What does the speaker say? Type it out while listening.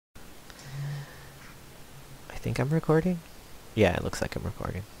think I'm recording. Yeah, it looks like I'm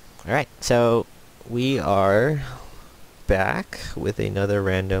recording. Alright, so we are back with another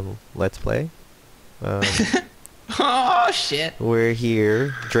random Let's Play. Oh shit! We're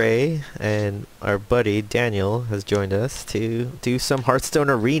here. Dre and our buddy Daniel has joined us to do some Hearthstone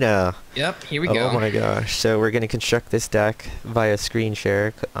Arena. Yep, here we go. Oh my gosh. So we're going to construct this deck via screen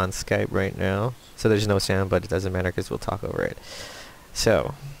share on Skype right now. So there's no sound, but it doesn't matter because we'll talk over it.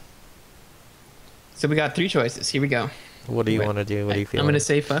 So we got three choices. Here we go. what do you want to do? What do you feel? I'm gonna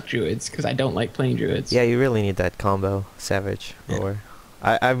say fuck Druids because I don't like playing Druids. Yeah, you really need that combo. Savage. Or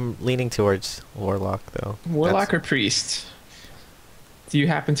I'm leaning towards Warlock, though. Warlock or Priest? Do you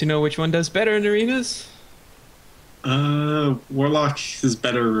happen to know which one does better in arenas? Warlock is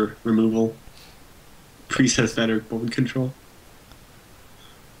better removal. Priest has better board control.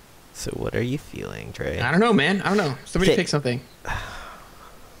 So what are you feeling, Dre? I don't know, man. I don't know. Somebody pick something.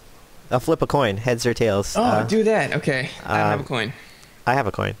 I'll flip a coin, heads or tails. Oh, do that. Okay. I don't have a coin. I have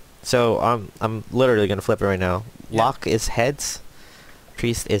a coin. So I'm literally gonna flip it right now. Yeah. Lock is heads.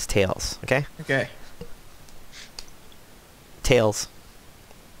 Priest is tails. Okay. Okay. Tails.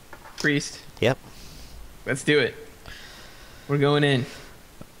 Priest. Yep. Let's do it. We're going in.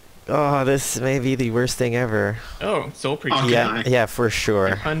 Oh, this may be the worst thing ever. Oh, Soul Priest. Okay. Yeah, yeah, for sure.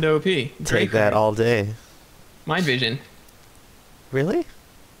 Hundo OP. Take that all day. Mind Vision. Really?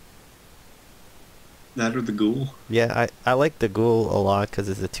 That or the ghoul. Yeah, I like the ghoul a lot because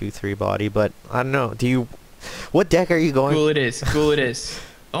it's a 2/3 body, but I don't know. Do you? What deck are you going? Ghoul it is. Ghoul it is.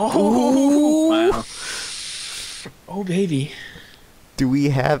 Oh. Wow. Oh baby. Do we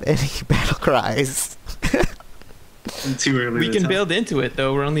have any battle cries? Too early. We to can tell. build into it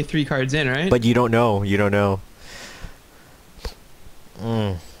though. We're only 3 cards in, right? But you don't know. You don't know.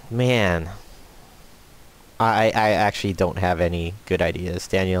 Man. I actually don't have any good ideas.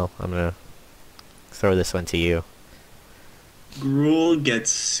 Daniel, I'm gonna throw this one to you. Gruul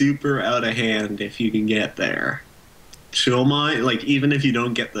gets super out of hand if you can get there. Shulmai, like, even if you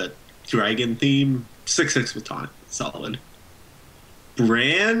don't get the dragon theme, 6/6 with taunt, solid.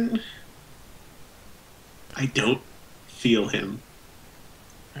 Bran, I don't feel him.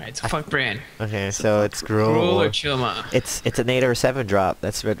 Alright, so fuck Bran. Okay, so it's Gruul. Gruul or Chilma? It's an 8 or 7 drop.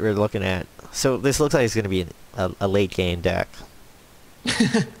 That's what we're looking at. So this looks like it's gonna be a late game deck.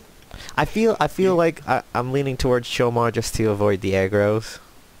 I feel like I'm leaning towards Chomar just to avoid the aggros.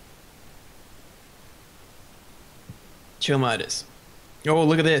 Chilma it is. Oh,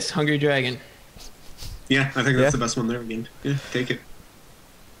 look at this. Hungry Dragon. Yeah, I think Yeah. that's the best one there again. Yeah, take it.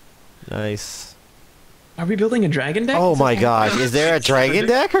 Nice. Are we building a dragon deck? Oh my gosh, is there a dragon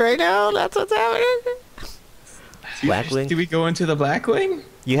deck right now? That's what's happening. Blackwing. Do we go into the Blackwing?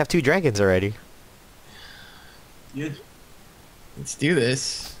 You have 2 dragons already. Yeah. Let's do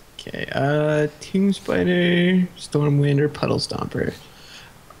this. Okay, Tomb Spider, Stormwind, or Puddle Stomper.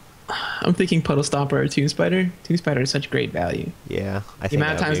 I'm thinking Puddle Stomper or Tomb Spider. Tomb Spider is such great value. Yeah, I The think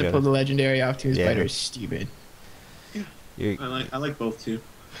amount of times to pull the legendary off Tomb Yeah. Spider is stupid. You're I like both too.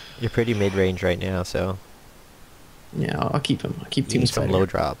 you're pretty mid range right now, so Yeah, I'll keep him. I'll keep you Tomb need some Spider. low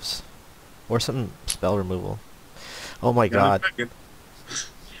drops or some spell removal. Oh my god.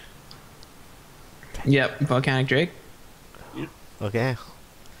 Yep, Volcanic Drake. Okay.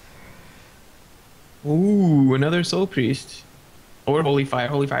 Ooh, another Soul Priest. Or Holy Fire.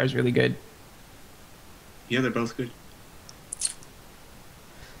 Holy Fire is really good. Yeah, they're both good.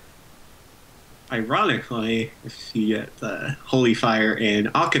 Ironically, if you get the Holy Fire and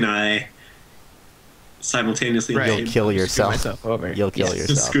Akanai simultaneously, Right. You'll kill Screw yourself. myself over. You'll kill Yes.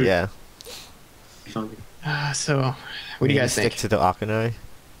 yourself. Screw- Yeah. So, what do you guys stick think? to the Akanai?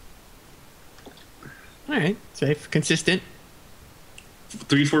 All right, safe, consistent.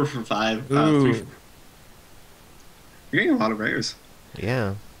 3, 4 for 5. Ooh. You're getting a lot of rares.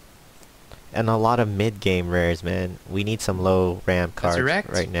 Yeah. And a lot of mid-game rares, man. We need some low ramp cards Resurrect,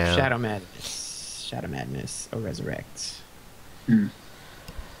 right now. Shadow Madness, or Resurrect. Mm.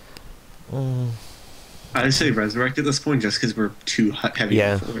 I'd say Resurrect at this point just because we're too heavy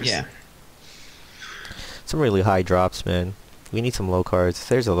Yeah. on force. Yeah. Some really high drops, man. We need some low cards.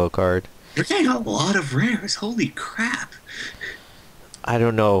 There's a low card. You're getting a lot of rares. Holy crap. I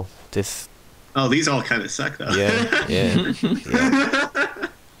don't know. This. Oh, these all kind of suck, though. Yeah. Yeah.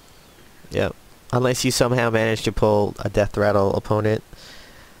 Yep. Unless you somehow manage to pull a death rattle opponent.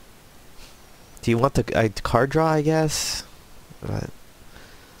 Do you want the card draw? I guess. But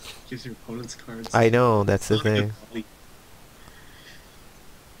Gives your opponents cards. I know that's the Not a good thing. quality.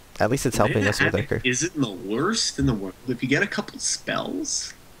 At least it's helping us with our. Isn't the worst in the world. If you get a couple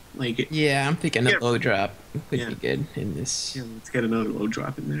spells, like, Yeah, I'm thinking Yeah. a low drop would Yeah. be good in this. yeah, let's get another low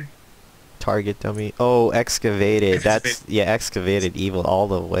drop in there. Target dummy. Oh, excavated. That's Excavated. yeah, excavated evil all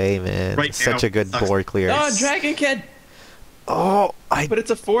the way, man. Right Such now, a good sucks. board clear. Oh, Dragon Kid! Oh, But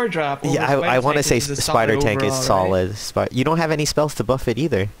it's a 4-drop. yeah, I want to say Spider Tank is solid. solid. You don't have any spells to buff it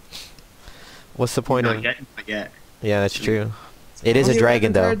either. What's the point of? Not yet. Yeah, that's true. It is a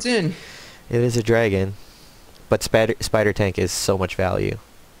dragon though. It is a dragon, but Spider Tank is so much value.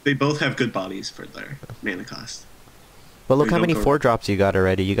 They both have good bodies for their mana cost. But look They how don't many go- 4-drops you got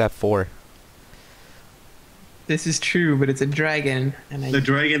already. You got 4. This is true, but it's a dragon, and The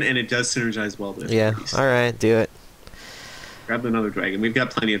dragon, and it does synergize well with Yeah. these. All right, do it. Grab another dragon. We've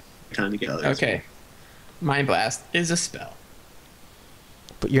got plenty of time to get others. Okay. Mind Blast is a spell.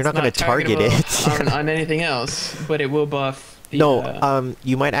 But you're It's not going to target it. targetable on anything else, but it will buff. The, No,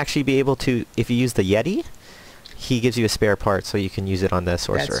 you might actually be able to, if you use the Yeti, he gives you a spare part, so you can use it on the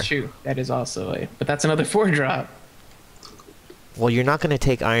sorcerer. That's true. That is also a. But that's another 4-drop. Well, you're not going to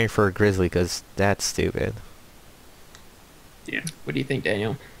take Iron for a Grizzly, because that's stupid. Yeah. What do you think,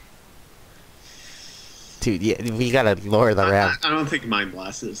 Daniel? Dude, yeah, we got to lower the ramp. I don't think Mind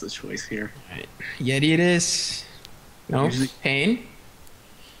Blast is the choice here. Alright. Yeti it is. No? Usually- Pain?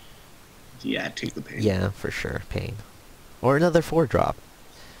 Yeah, take the pain. Yeah, for sure. Pain. Or another 4-drop.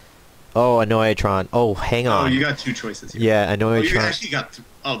 Oh, Annoyatron. Oh, hang Oh, on. you got 2 choices here. Yeah, Oh, you Annoyatron. actually got...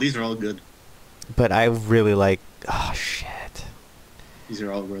 Oh, these are all good. But I really like... Oh, shit. These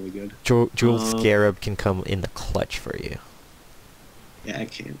are all really good. Jewel Scarab can come in the clutch for you. Yeah, I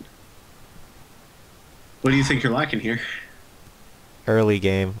can. What do you think you're lacking here? Early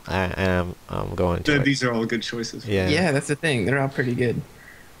game, I'm going to it. These are all good choices. Yeah. Yeah, that's the thing. They're all pretty good.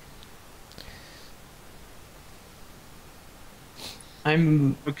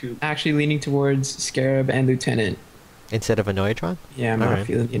 I'm Okay. actually leaning towards Scarab and Lieutenant. Instead of Annoyatron? Yeah, I'm not Alright.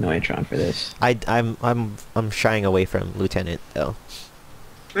 feeling the Annoyatron for this. I'm shying away from Lieutenant though.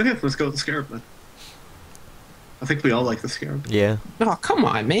 Okay, let's go with the Scarab then. I think we all like the Scarab. Yeah. Oh, come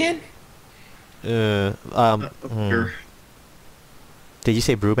on, man. Ogre. Did you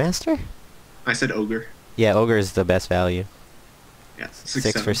say Brewmaster? I said Ogre. Yeah, Ogre is the best value. Yeah,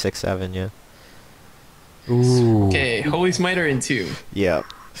 6 for 6/7, yeah. Okay, Holy Smiter in 2. Yep.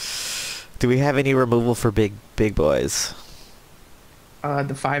 Do we have any removal for big boys?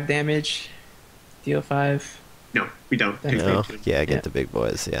 The 5 damage. Deal 5. No, we don't. That's Take No. pain too. Yeah, get Yeah. the big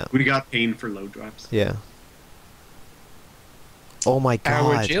boys, yeah. We got pain for low drops. Yeah. Oh my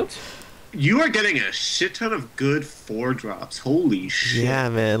Power god. Shield? You are getting a shit ton of good 4-drops. Holy shit. Yeah,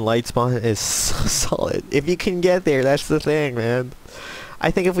 man, Light Spawn is so solid. If you can get there, that's the thing, man. I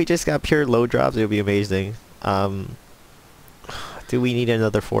think if we just got pure low drops, it would be amazing. Do we need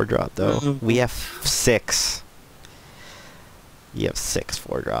another 4-drop though? We have 6. You have 6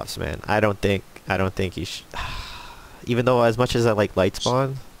 4-drops, man. I don't think you should. Even though as much as I like Light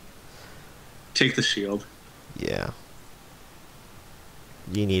Spawn, Take the shield. yeah,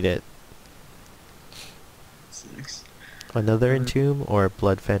 you need it. What's next? Another Entomb or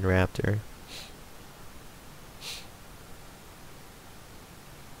Bloodfen Raptor?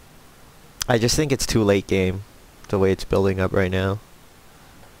 I just think it's too late game, the way it's building up right now.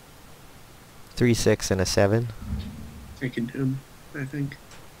 3, 6, and a 7. Taking him, I think.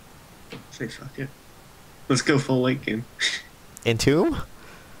 Say fuck it. Let's go full late game. Entomb?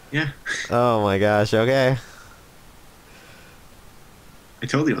 Yeah. Oh my gosh, okay. I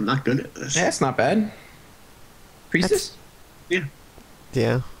told you I'm not good at this. Yeah, that's not bad. Priestess? Yeah.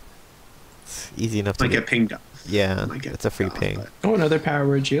 Yeah. It's easy enough to Might get pinged off. Yeah, Might get it's a free off, ping. but- Oh, another Power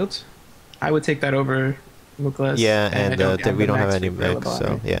Word Shield. I would take that over Muklas. Yeah, I and don't have we the don't have max any for mix, Brilliant so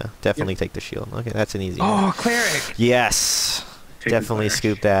Bond. yeah, definitely take the shield. Okay, that's an easy one. Oh, Cleric! Yes! Take the Definitely cleric.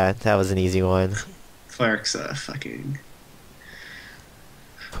 scoop that. That was an easy one. Cleric's fucking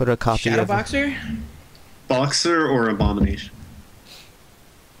Put a copy Shadow of... Boxer? boxer or abomination.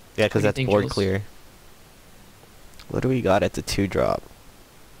 Yeah, because What do you that's think, board Jules? clear. What do we got at the 2-drop?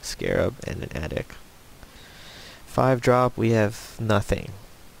 Scarab and an Attic. 5-drop, we have nothing.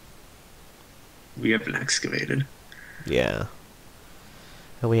 We have been excavated. Yeah.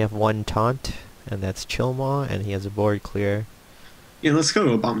 And we have 1 taunt, and that's Chillmaw, and he has a board clear. Yeah, let's go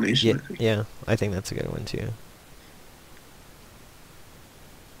to abomination. Yeah, I think. yeah, I think that's a good one too.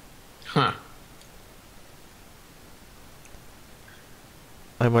 Huh.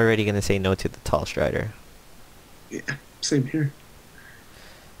 I'm already gonna say no to the Tall Strider. Yeah, same here.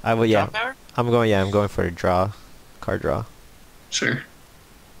 I would, yeah. Draw power? I'm going for a draw, card draw. Sure.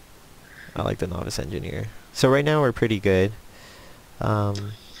 I like the Novice Engineer. So right now we're pretty good. More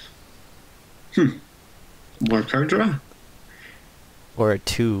card draw? Or a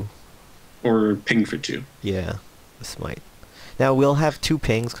 2. Or ping for 2. Yeah, this might. Now we'll have 2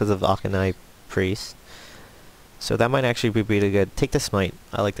 pings because of Akanai Priest. So that might actually be pretty good. Take the smite.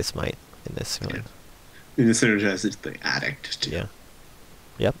 I like the smite in this one. Yeah. And it synergizes the addict too. Yeah.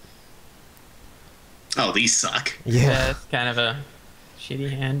 Yep. Oh, these suck. Yeah. It's kind of a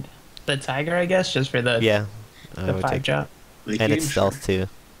shitty hand. The tiger, I guess, just for the Yeah. I the would 5 take drop. Like, and it's sure. stealth too.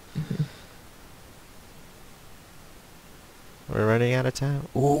 We're running out of time.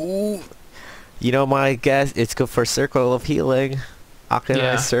 Ooh. You know my guess. It's good for Circle of Healing. Akanai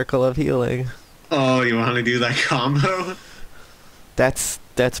Yeah. Circle of Healing. Oh, you want to do that combo? That's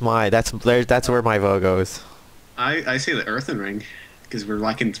where my vote goes. I say the Earthen Ring because we're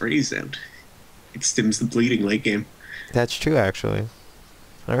locking 3s out. It stims the bleeding late game. That's true, actually.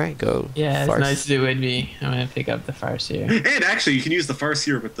 All right, go. Yeah, it's Farce. nice to would be. I'm gonna pick up the farce here. And actually, you can use the Farce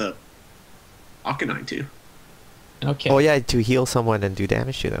here with the Akanai too. Okay. Oh yeah, to heal someone and do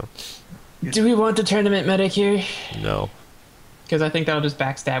damage to them. Do we want the tournament medic here? No. Because I think that'll just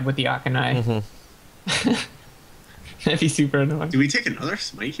backstab with the Akanai. Mm-hmm. That'd be super annoying. Do we take another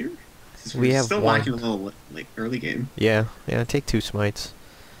smite here? 'Cause We we're have still one. lacking a little like early game. Yeah, take 2 smites.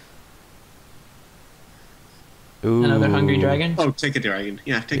 Ooh. Another hungry dragon. Oh, take a dragon.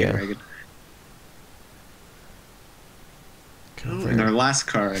 Yeah, take Yeah. a dragon. Oh, and our last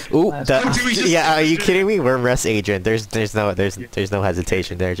card. Ooh, Last that, one. Oh, do we just- yeah, are you kidding me? We're Rest Agent. There's no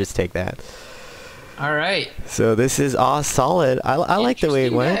hesitation there. Just take that. All right. So this is all solid. I like the way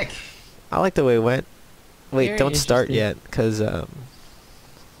it Interesting went. deck. I like the way it went. Wait, Very don't start interesting. yet, cause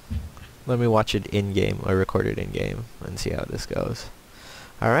let me watch it in game or record it in game and see how this goes.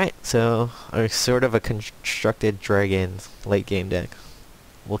 All right, so a sort of a constructed dragon late game deck.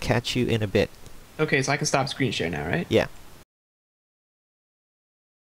 We'll catch you in a bit. Okay, so I can stop screen share now, right? Yeah.